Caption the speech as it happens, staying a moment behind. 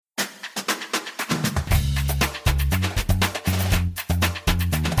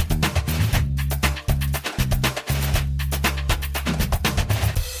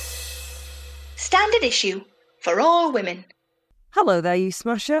with issue for all women. Hello there, you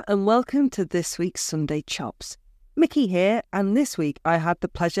smasher, and welcome to this week's Sunday Chops. Mickey here, and this week I had the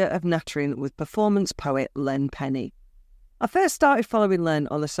pleasure of nattering with performance poet Len Pennie. I first started following Len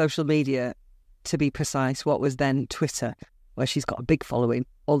on the social media, to be precise, what was then Twitter, where she's got a big following,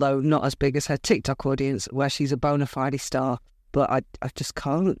 although not as big as her TikTok audience, where she's a bona fide star, but I just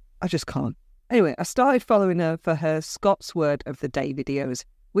can't. Anyway, I started following her for her Scots Word of the Day videos,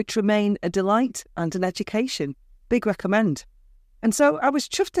 which remain a delight and an education. Big recommend. And so I was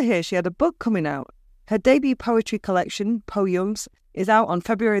chuffed to hear she had a book coming out. Her debut poetry collection, Poyums, is out on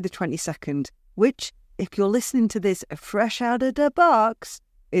February the 22nd, which, if you're listening to this fresh out of the box,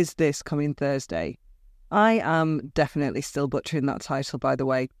 is this coming Thursday. I am definitely still butchering that title, by the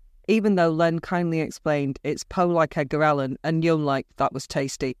way, even though Len kindly explained it's Poe like Edgar Allan and Young like that was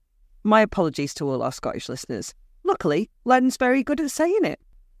tasty. My apologies to all our Scottish listeners. Luckily, Len's very good at saying it,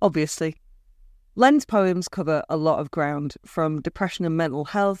 obviously. Len's poems cover a lot of ground, from depression and mental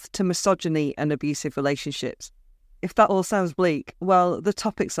health to misogyny and abusive relationships. If that all sounds bleak, well, the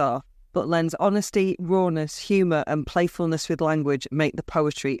topics are, but Len's honesty, rawness, humour and playfulness with language make the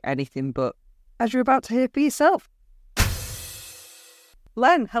poetry anything but, as you're about to hear for yourself.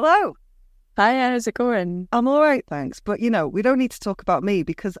 Len, hello! Hi, how's it going? I'm all right, thanks, but we don't need to talk about me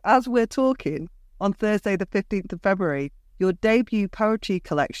because as we're talking, on Thursday the 15th of February, your debut poetry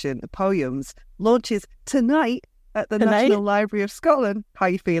collection, Poyums, launches tonight at the National Library of Scotland. How are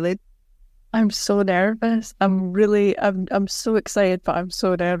you feeling? I'm so nervous. I'm so excited, but I'm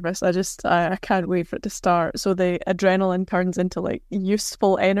so nervous. I can't wait for it to start. So the adrenaline turns into like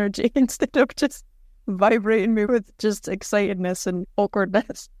useful energy instead of just vibrating me with just excitedness and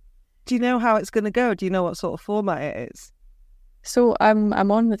awkwardness. Do you know how it's going to go? Do you know what sort of format it is? So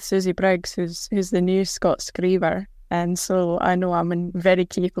I'm on with Susie Briggs, who's the new Scots Screever. And so I know I'm in very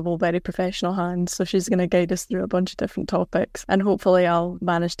capable, very professional hands. So she's going to guide us through a bunch of different topics. And hopefully I'll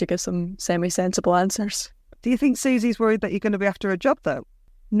manage to give some semi-sensible answers. Do you think Susie's worried that you're going to be after a job, though?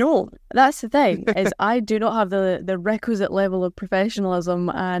 No, that's the thing, is I do not have the requisite level of professionalism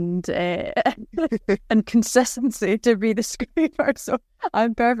and consistency to be the screever. So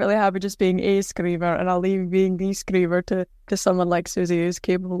I'm perfectly happy just being a screever, and I'll leave being the screever to someone like Susie who's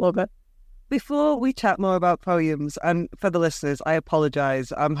capable of it. Before we chat more about Poyums, and for the listeners, I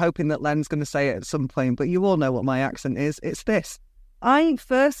apologise. I'm hoping that Len's going to say it at some point, but you all know what my accent is. It's this. I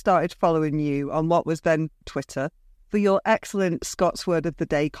first started following you on what was then Twitter for your excellent Scots Word of the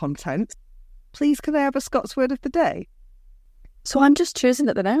Day content. Please, can I have a Scots Word of the Day? So I'm just choosing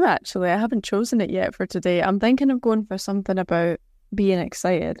it now, actually. I haven't chosen it yet for today. I'm thinking of going for something about being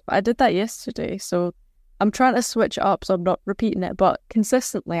excited. I did that yesterday, so I'm trying to switch up so I'm not repeating it, but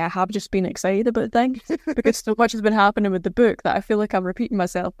consistently I have just been excited about things because so much has been happening with the book that I feel like I'm repeating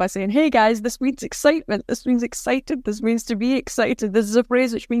myself by saying, hey guys, this means excitement, this means excited, this means to be excited, this is a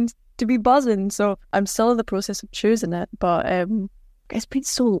phrase which means to be buzzing. So I'm still in the process of choosing it, but it's been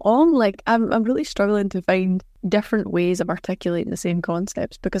so long. Like I'm really struggling to find different ways of articulating the same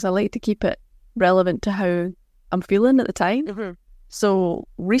concepts because I like to keep it relevant to how I'm feeling at the time. Mm-hmm. So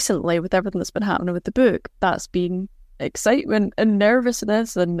recently, with everything that's been happening with the book, that's been excitement and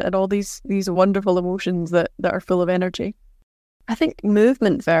nervousness and all these wonderful emotions that are full of energy. I think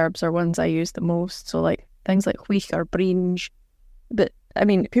movement verbs are ones I use the most. So like things like weak or breenge. But I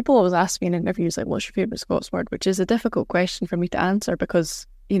mean, people always ask me in interviews, like, what's your favourite Scots word? Which is a difficult question for me to answer because,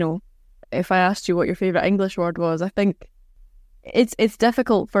 if I asked you what your favourite English word was, I think it's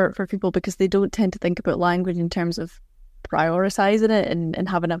difficult for people because they don't tend to think about language in terms of prioritising it and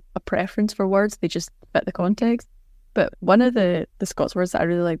having a preference for words. They just fit the context. But one of the Scots words that I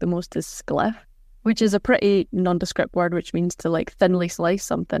really like the most is sgliff, which is a pretty nondescript word, which means to like thinly slice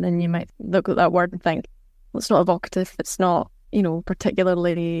something. And you might look at that word and think, well, it's not evocative, it's not,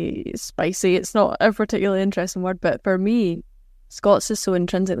 particularly spicy, it's not a particularly interesting word. But for me, Scots is so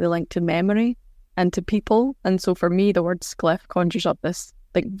intrinsically linked to memory and to people. And so for me, the word sgliff conjures up this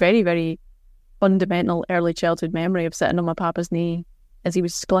like very, very fundamental early childhood memory of sitting on my papa's knee as he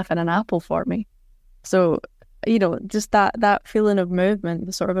was spliffing an apple for me. So, just that feeling of movement,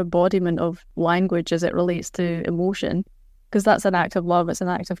 the sort of embodiment of language as it relates to emotion, because that's an act of love, it's an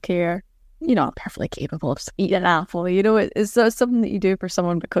act of care. I'm perfectly capable of eating an apple, it's something that you do for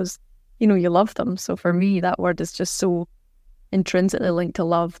someone because, you love them. So for me, that word is just so intrinsically linked to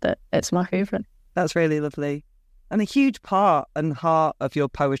love that it's my favourite. That's really lovely. And a huge part and heart of your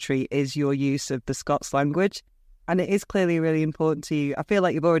poetry is your use of the Scots language. And it is clearly really important to you. I feel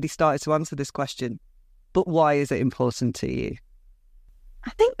like you've already started to answer this question, but why is it important to you? I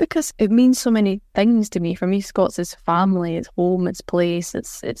think because it means so many things to me. For me, Scots is family, it's home, it's place,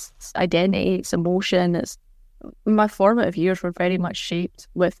 it's identity, it's emotion. It's my formative years were very much shaped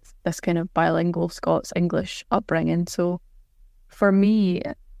with this kind of bilingual Scots-English upbringing. So for me,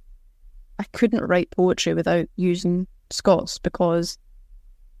 I couldn't write poetry without using Scots because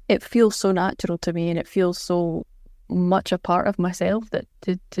it feels so natural to me and it feels so much a part of myself that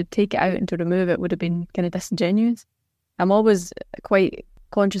to take it out and to remove it would have been kind of disingenuous. I'm always quite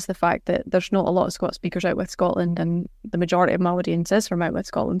conscious of the fact that there's not a lot of Scots speakers out with Scotland, and the majority of my audience is from out with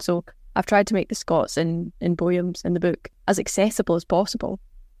Scotland. So I've tried to make the Scots in Poyums in the book as accessible as possible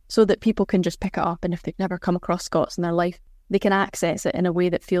so that people can just pick it up, and if they've never come across Scots in their life, they can access it in a way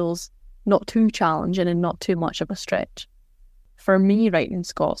that feels not too challenging and not too much of a stretch. For me, writing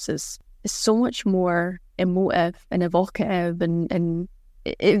Scots is so much more emotive and evocative, and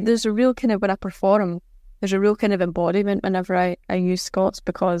there's a real kind of, when I perform, there's a real kind of embodiment whenever I use Scots,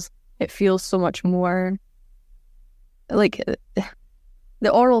 because it feels so much more like the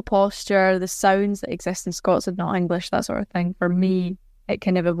oral posture, the sounds that exist in Scots and not English, that sort of thing. For me, it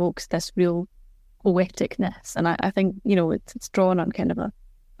kind of evokes this real poeticness. And I think, you know, it's drawn on kind of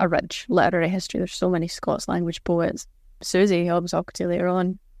a rich literary history. There's so many Scots language poets. Susie Hobbs-Auchty later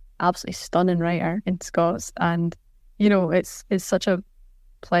on, absolutely stunning writer in Scots. And, you know, it's such a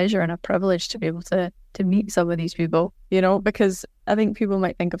pleasure and a privilege to be able to meet some of these people, you know, because I think people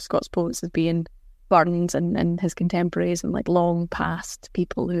might think of Scots poets as being Burns and his contemporaries and like long past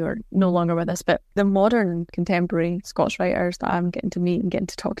people who are no longer with us, but the modern contemporary Scots writers that I'm getting to meet and getting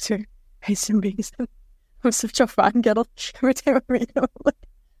to talk to, it's amazing. I'm such a fangirl every time I meet them. I'm like,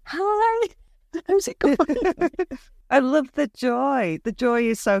 hi, how's it going? I love the joy. The joy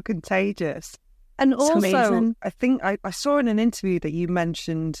is so contagious. And It's also, amazing. I think I saw in an interview that you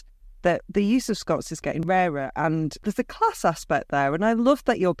mentioned that the use of Scots is getting rarer, and there's a class aspect there, and I love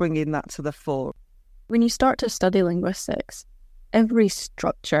that you're bringing that to the fore. When you start to study linguistics, every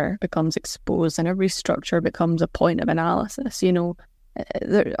structure becomes exposed and every structure becomes a point of analysis. You know,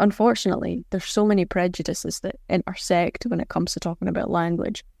 unfortunately, there's so many prejudices that intersect when it comes to talking about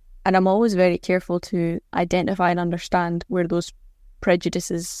language. And I'm always very careful to identify and understand where those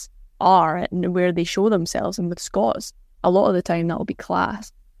prejudices are and where they show themselves. And with Scots, a lot of the time that'll be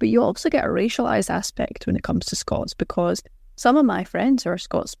class. But you also get a racialised aspect when it comes to Scots, because some of my friends who are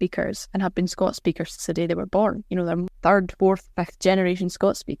Scots speakers and have been Scots speakers since the day they were born, you know, they're third, fourth, fifth generation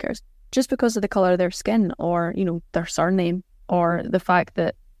Scots speakers, just because of the colour of their skin or, you know, their surname or the fact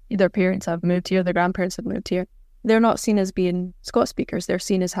that their parents have moved here, their grandparents have moved here. They're not seen as being Scots speakers. They're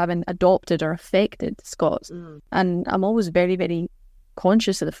seen as having adopted or affected Scots. And I'm always very, very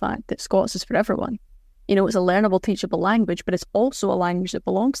conscious of the fact that Scots is for everyone. You know, it's a learnable, teachable language, but it's also a language that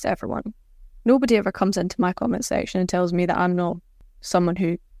belongs to everyone. Nobody ever comes into my comment section and tells me that I'm not someone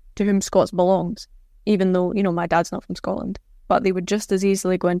to whom Scots belongs, even though, you know, my dad's not from Scotland. But they would just as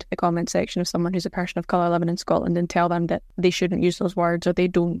easily go into the comment section of someone who's a person of colour living in Scotland and tell them that they shouldn't use those words, or they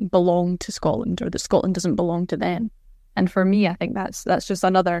don't belong to Scotland, or that Scotland doesn't belong to them. And for me, I think that's just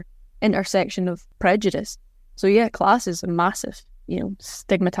another intersection of prejudice. So yeah, class is a massive, you know,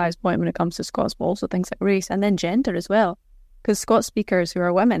 stigmatised point when it comes to Scots, but also things like race and then gender as well. Because Scots speakers who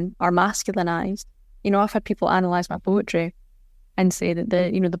are women are masculinised. You know, I've had people analyse my poetry and say that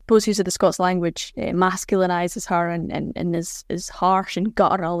the prose use of the Scots language masculinises her and is harsh and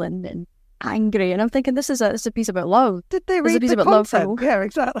guttural and angry. And I'm thinking, this is a piece about love. Did they This is read a piece the about content? love. Yeah,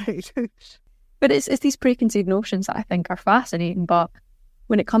 exactly. But it's these preconceived notions that I think are fascinating. But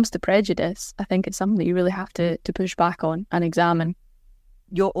when it comes to prejudice, I think it's something that you really have to push back on and examine.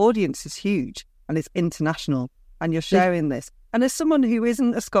 Your audience is huge and it's international, and you're sharing this. And as someone who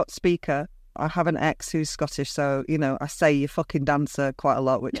isn't a Scots speaker, I have an ex who's Scottish, so, you know, I say you fucking dancer quite a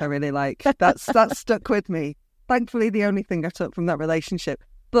lot, which I really like. That's stuck with me. Thankfully, the only thing I took from that relationship.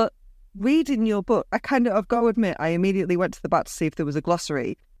 But reading your book, I've got to admit, I immediately went to the back to see if there was a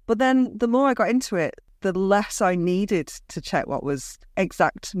glossary. But then the more I got into it, the less I needed to check what was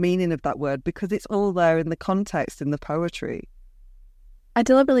exact meaning of that word, because it's all there in the context, in the poetry. I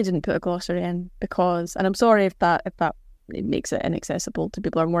deliberately didn't put a glossary in because, and I'm sorry if that it makes it inaccessible to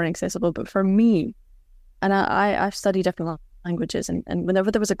people or more inaccessible, but for me, and I've studied different languages, and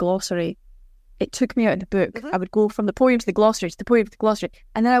whenever there was a glossary, it took me out of the book. Mm-hmm. I would go from the poem to the glossary to the poem to the glossary,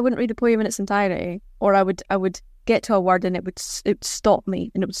 and then I wouldn't read the poem in its entirety, or I would get to a word and it would stop me,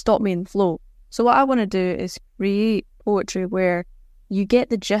 and it would stop me in flow. So what I want to do is create poetry where you get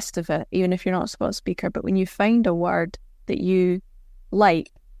the gist of it, even if you're not a Scots speaker, but when you find a word that you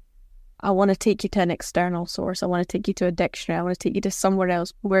like, I want to take you to an external source. I want to take you to a dictionary. I want to take you to somewhere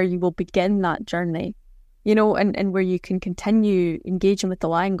else where you will begin that journey and where you can continue engaging with the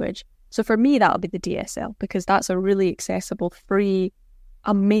language. So for me, that'll be the DSL, because that's a really accessible, free,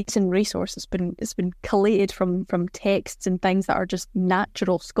 amazing resource. It's been collated from texts and things that are just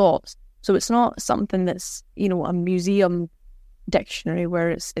natural Scots. So it's not something that's, a museum dictionary where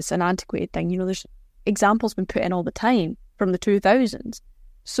it's an antiquated thing. There's examples been put in all the time from the 2000s.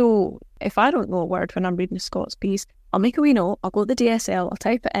 So if I don't know a word when I'm reading a Scots piece, I'll make a wee note, I'll go to the DSL, I'll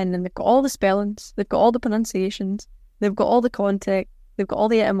type it in, and they've got all the spellings, they've got all the pronunciations, they've got all the context, they've got all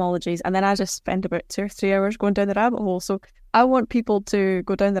the etymologies, and then I just spend about 2 or 3 hours going down the rabbit hole. So I want people to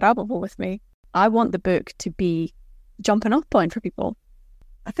go down the rabbit hole with me. I want the book to be jumping off point for people.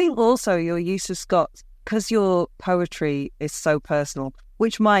 I think also your use of Scots, because your poetry is so personal,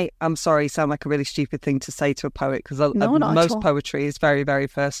 which might, I'm sorry, sound like a really stupid thing to say to a poet, because most poetry is very, very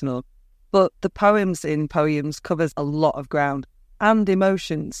personal. But the poems in Poyums covers a lot of ground and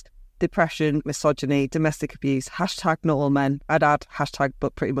emotions: depression, misogyny, domestic abuse, hashtag not all men. I'd add hashtag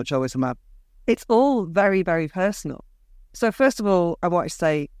but pretty much always a man. It's all very, very personal. So first of all, I want to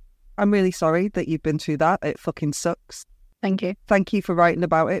say I'm really sorry that you've been through that. It fucking sucks. Thank you. Thank you for writing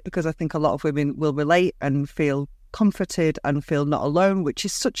about it, because I think a lot of women will relate and feel comforted and feel not alone, which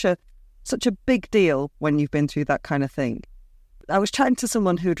is such a big deal when you've been through that kind of thing. I was chatting to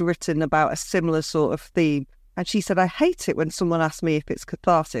someone who'd written about a similar sort of theme, and she said, I hate it when someone asks me if it's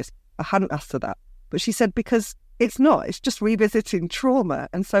catharsis. I hadn't asked her that. But she said, because it's not, it's just revisiting trauma.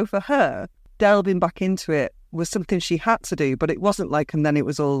 And so for her, delving back into it was something she had to do, but it wasn't like, and then it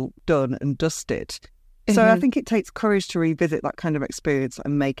was all done and dusted. So I think it takes courage to revisit that kind of experience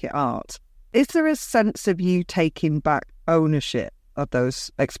and make it art. Is there a sense of you taking back ownership of those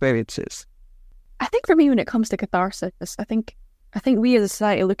experiences? I think for me, when it comes to catharsis, I think we as a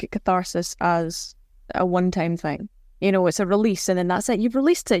society look at catharsis as a one-time thing. It's a release, and then that's it. You've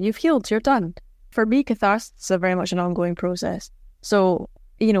released it, you've healed, you're done. For me, catharsis is very much an ongoing process. So,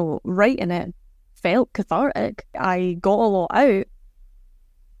 writing it felt cathartic. I got a lot out,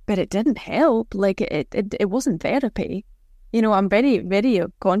 but it didn't help. Like, it wasn't therapy. I'm very, very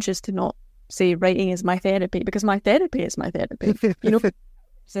conscious to not say writing is my therapy, because my therapy is my therapy.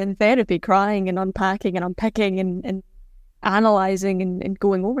 It's in therapy, crying and unpacking and unpicking and analysing and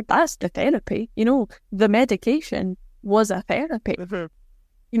going over. That's the therapy. The medication was a therapy.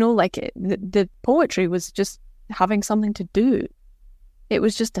 The poetry was just having something to do. It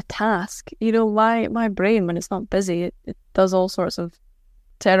was just a task. My brain, when it's not busy, it does all sorts of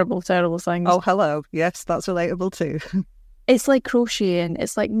terrible, terrible things. Oh, hello. Yes, that's relatable too. It's like crocheting,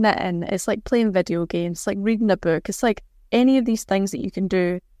 it's like knitting, it's like playing video games, it's like reading a book. It's like any of these things that you can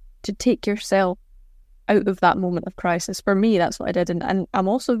do to take yourself out of that moment of crisis. For me, that's what I did. And I'm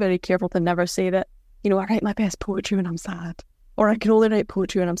also very careful to never say that, I write my best poetry when I'm sad, or I can only write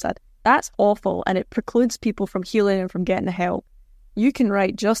poetry when I'm sad. That's awful, and it precludes people from healing and from getting the help. You can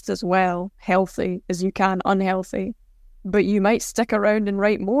write just as well healthy as you can unhealthy, but you might stick around and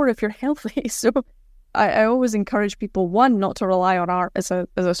write more if you're healthy. So I always encourage people, one, not to rely on art as a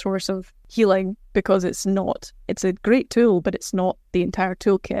source of healing, because it's not. It's a great tool, but it's not the entire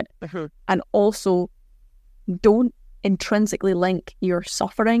toolkit. Mm-hmm. And also, don't intrinsically link your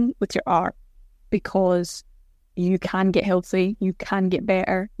suffering with your art, because you can get healthy, you can get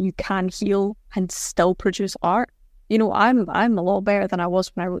better, you can heal and still produce art. I'm a lot better than I was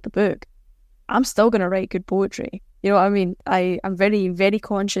when I wrote the book. I'm still going to write good poetry. I'm very, very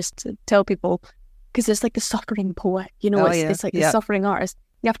conscious to tell people, because it's like the suffering poet, it's like the suffering artist.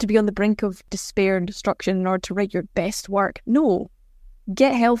 You have to be on the brink of despair and destruction in order to write your best work. No,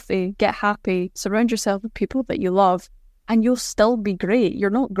 get healthy, get happy, surround yourself with people that you love, and you'll still be great. You're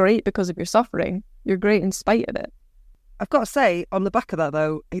not great because of your suffering. You're great in spite of it. I've got to say, on the back of that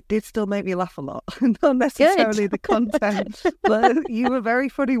though, it did still make me laugh a lot. Not necessarily the content, but you were a very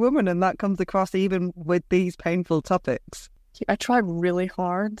funny woman, and that comes across even with these painful topics. I try really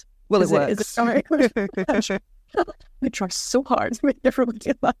hard. Well, it works. I try so hard to make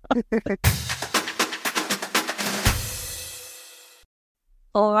everybody laugh.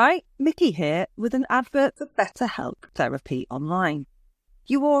 All right, Mickey here with an advert for BetterHelp Therapy Online.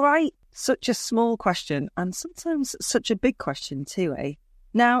 You all right? Such a small question, and sometimes such a big question too, eh?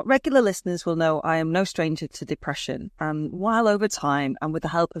 Now, regular listeners will know I am no stranger to depression, and while over time, and with the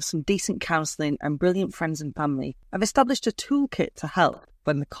help of some decent counselling and brilliant friends and family, I've established a toolkit to help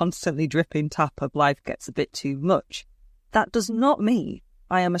when the constantly dripping tap of life gets a bit too much. That does not mean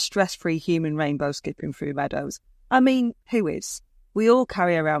I am a stress-free human rainbow skipping through meadows. I mean, who is? We all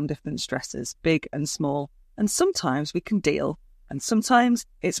carry around different stresses, big and small, and sometimes we can deal, and sometimes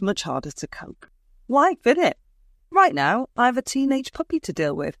it's much harder to cope. Life, innit? Right now, I have a teenage puppy to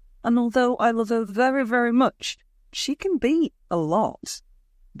deal with, And although I love her very, very much, she can be a lot.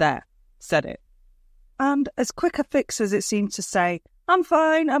 There, said it. And as quick a fix as it seemed to say, I'm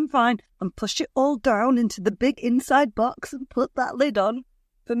fine, and push it all down into the big inside box and put that lid on.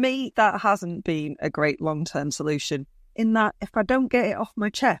 For me, that hasn't been a great long-term solution, in that if I don't get it off my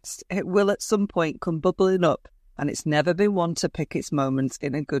chest, it will at some point come bubbling up, and it's never been one to pick its moments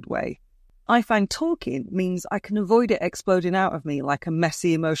in a good way. I find talking means I can avoid it exploding out of me like a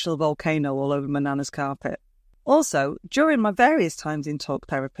messy emotional volcano all over my nana's carpet. Also, during my various times in talk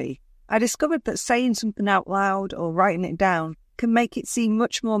therapy, I discovered that saying something out loud or writing it down can make it seem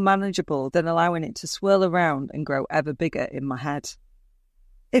much more manageable than allowing it to swirl around and grow ever bigger in my head.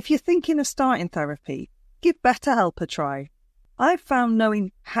 If you're thinking of starting therapy, give BetterHelp a try. I've found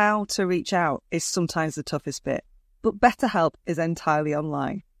knowing how to reach out is sometimes the toughest bit, but BetterHelp is entirely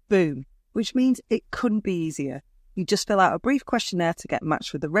online. Boom. Which means it couldn't be easier. You just fill out a brief questionnaire to get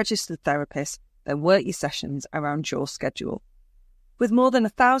matched with a registered therapist, then work your sessions around your schedule. With more than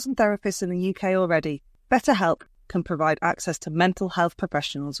 1,000 therapists in the UK already, BetterHelp can provide access to mental health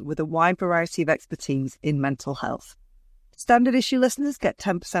professionals with a wide variety of expertise in mental health. Standard issue listeners get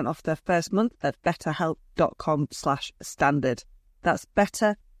 10% off their first month at betterhelp.com/standard. That's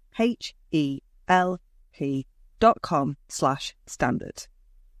better, HELP.com/standard.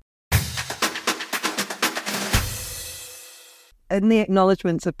 In the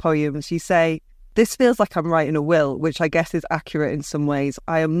acknowledgements of Poyums, you say, this feels like I'm writing a will, which I guess is accurate in some ways.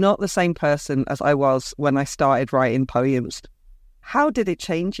 I am not the same person as I was when I started writing poems. How did it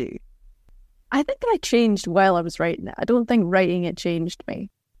change you? I think I changed while I was writing it. I don't think writing it changed me.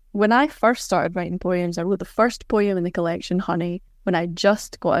 When I first started writing poems, I wrote the first poem in the collection, Honey, when I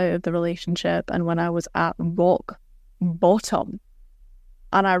just got out of the relationship and when I was at rock bottom.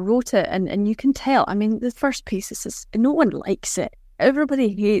 And I wrote it, and you can tell, I mean, the first piece is no one likes it.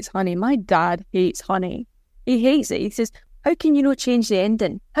 Everybody hates Honey. My dad hates Honey. He hates it. He says, how can you not change the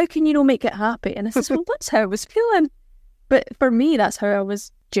ending? How can you not make it happy? And I says, well, that's how I was feeling. But for me, that's how I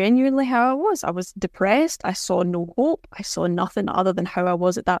was, genuinely how I was. I was depressed. I saw no hope. I saw nothing other than how I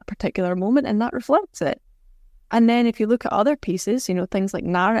was at that particular moment, and that reflects it. And then if you look at other pieces, you know, things like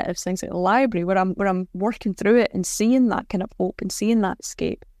narratives, things like the library, where I'm working through it and seeing that kind of hope and seeing that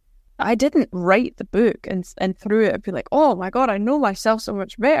escape. I didn't write the book and through it I'd be like, oh my God, I know myself so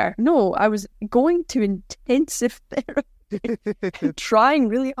much better. No, I was going to intensive therapy, trying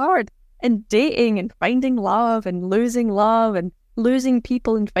really hard, and dating and finding love and losing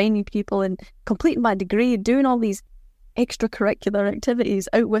people and finding people and completing my degree and doing all these extracurricular activities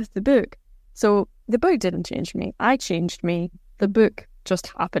out with the book. So the book didn't change me. I changed me. The book just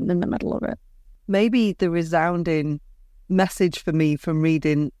happened in the middle of it. Maybe the resounding message for me from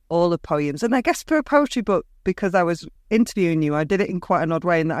reading all the poems, and I guess for a poetry book, because I was interviewing you, I did it in quite an odd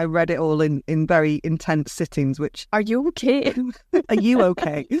way in that I read it all in very intense sittings, which... Are you okay? Are you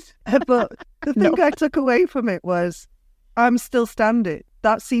okay? But the thing I took away from it was, I'm still standing.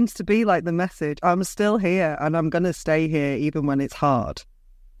 That seems to be like the message. I'm still here and I'm going to stay here even when it's hard.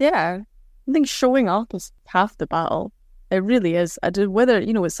 Yeah. I think showing up is half the battle. It really is.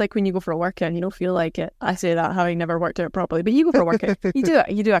 It's like when you go for a workout and you don't feel like it. I say that having never worked out properly, but you go for a workout,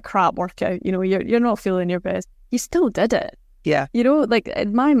 you do a crap workout, you know, you're not feeling your best. You still did it. Yeah. You know, like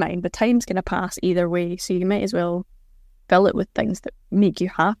in my mind, the time's going to pass either way. So you might as well fill it with things that make you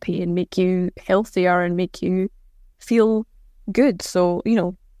happy and make you healthier and make you feel good. So, you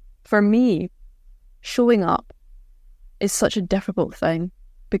know, for me, showing up is such a difficult thing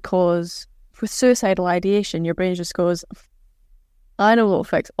because with suicidal ideation, your brain just goes, I know what'll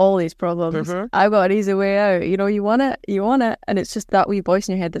fix all these problems. Mm-hmm. I've got an easy way out. You know, you want it. And it's just that wee voice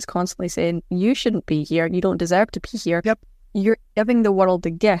in your head that's constantly saying, you shouldn't be here. You don't deserve to be here. Yep. You're giving the world a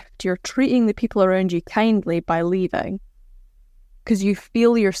gift. You're treating the people around you kindly by leaving because you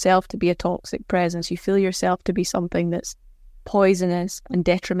feel yourself to be a toxic presence. You feel yourself to be something that's poisonous and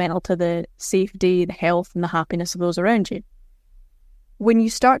detrimental to the safety, the health and the happiness of those around you. When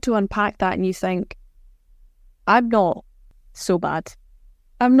you start to unpack that and you think, I'm not so bad.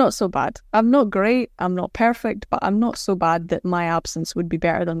 I'm not so bad. I'm not great. I'm not perfect, but I'm not so bad that my absence would be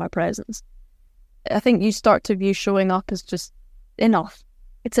better than my presence. I think you start to view showing up as just enough.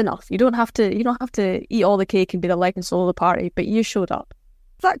 It's enough. You don't have to eat all the cake and be the life and soul of the party, but you showed up.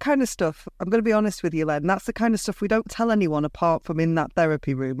 That kind of stuff, I'm going to be honest with you, Len, that's the kind of stuff we don't tell anyone apart from in that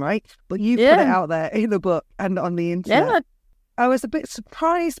therapy room, right? But you put it out there in a book and on the internet. Yeah. I was a bit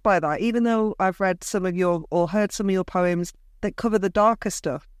surprised by that, even though I've read some of your, or heard some of your poems that cover the darker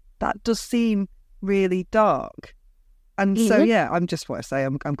stuff. That does seem really dark. And so, yeah, I'm just want to say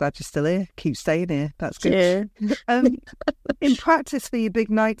I'm glad you're still here. Keep staying here. That's good. Yeah. In practice for your big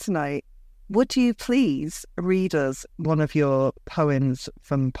night tonight, would you please read us one of your poems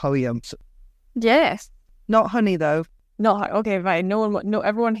from Poyums? Yes. Not honey, though. No, okay, fine. No,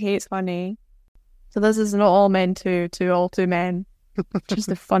 everyone hates honey. So this is not all men to all two men. Which is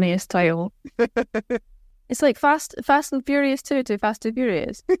the funniest title. It's like Fast and Furious 2 to Fast and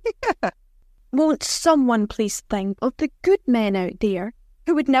Furious. Yeah. Won't someone please think of the good men out there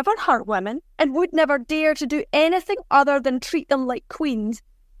who would never hurt women and would never dare to do anything other than treat them like queens?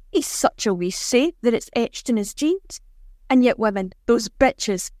 He's such a wee saint that it's etched in his genes. And yet women, those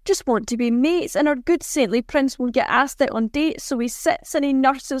bitches, just want to be mates, and our good saintly prince won't get asked out on dates, so he sits and he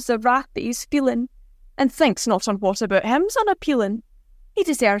nurses the wrath that he's feeling and thinks not on what about him's unappealing. He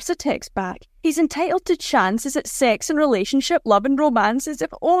deserves a text back. He's entitled to chances at sex and relationship, love and romance, as if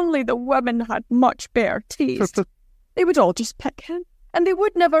only the women had much better taste. They would all just pick him, and they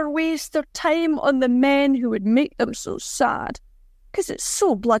would never waste their time on the men who would make them so sad. 'Cause it's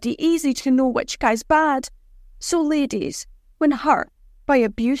so bloody easy to know which guy's bad. So ladies, when hurt by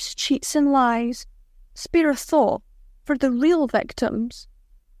abuse, cheats and lies, spare a thought for the real victims,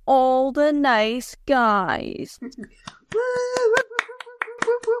 all the nice guys.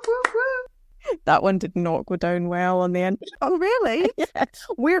 That one did not go down well on the end. Oh, really? Yeah,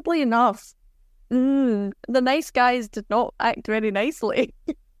 weirdly enough. The nice guys did not act very nicely.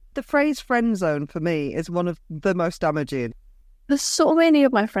 The phrase friend zone for me is one of the most damaging. There's so many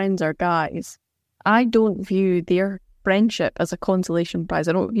of my friends are guys. I don't view their friendship as a consolation prize.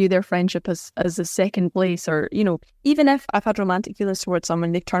 I don't view their friendship as a second place, or, you know, even if I've had romantic feelings towards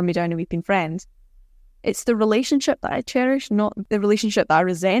someone, they've turned me down and we've been friends. It's the relationship that I cherish, not the relationship that I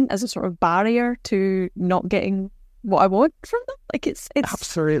resent as a sort of barrier to not getting what I want from them. Like it's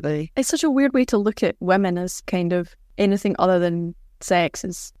Absolutely. It's such a weird way to look at women, as kind of anything other than sex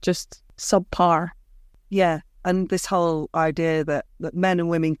is just subpar. Yeah, and this whole idea that men and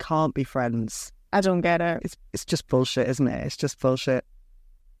women can't be friends. I don't get it. It's just bullshit, isn't it? It's just bullshit.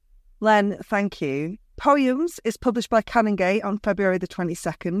 Len, thank you. Poyums is published by Canongate on February the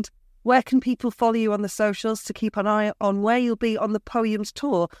 22nd. Where can people follow you on the socials to keep an eye on where you'll be on the Poyums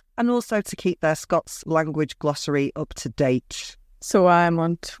tour, and also to keep their Scots language glossary up to date? So I'm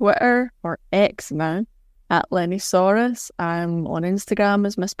on Twitter, or X now, at Lennysaurus. I'm on Instagram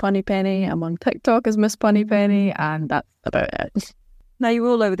as Miss Punny Pennie. I'm on TikTok as Miss Punny Pennie, and that's about it. Now, you're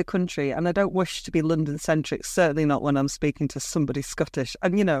all over the country, and I don't wish to be London-centric, certainly not when I'm speaking to somebody Scottish,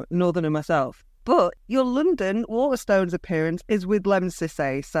 and, you know, Northerner myself. But your London Waterstones appearance is with Lem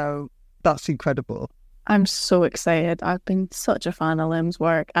Sissay, so that's incredible. I'm so excited. I've been such a fan of Lem's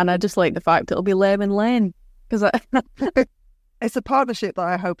work, and I just like the fact that it'll be Lem and Len, because it's a partnership that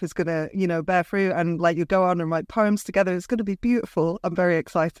I hope is going to, you know, bear fruit, and like you go on and write poems together. It's going to be beautiful. I'm very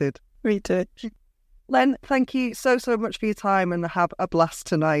excited. Me too. Len, thank you so much for your time, and have a blast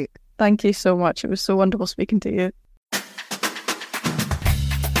tonight. Thank you so much. It was so wonderful speaking to you.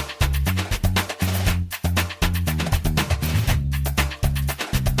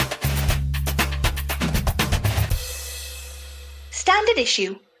 Standard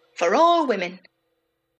issue for all women.